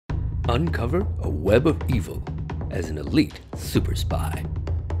Uncover a web of evil as an elite super spy.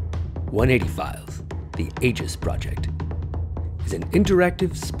 180 Files, the Aegis Project, is an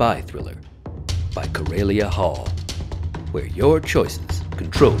interactive spy thriller by Karelia Hall, where your choices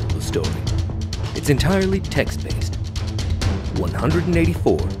control the story. It's entirely text-based,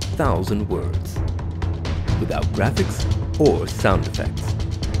 184,000 words, without graphics or sound effects,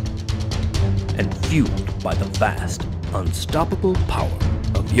 and fueled by the vast, unstoppable power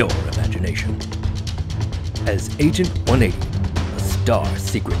of your imagination. As Agent 180, a star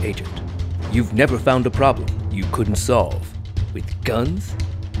secret agent, you've never found a problem you couldn't solve with guns,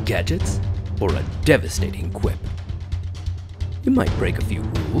 gadgets, or a devastating quip. You might break a few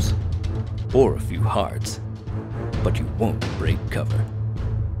rules, or a few hearts, but you won't break cover.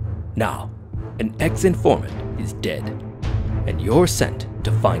 Now, an ex-informant is dead, and you're sent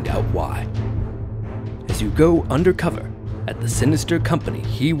to find out why. As you go undercover at the sinister company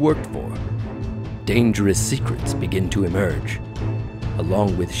he worked for, dangerous secrets begin to emerge,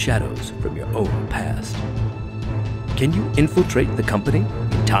 along with shadows from your own past. Can you infiltrate the company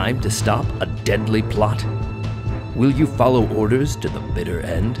in time to stop a deadly plot? Will you follow orders to the bitter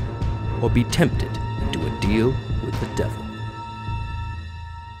end, or be tempted into a deal with the devil?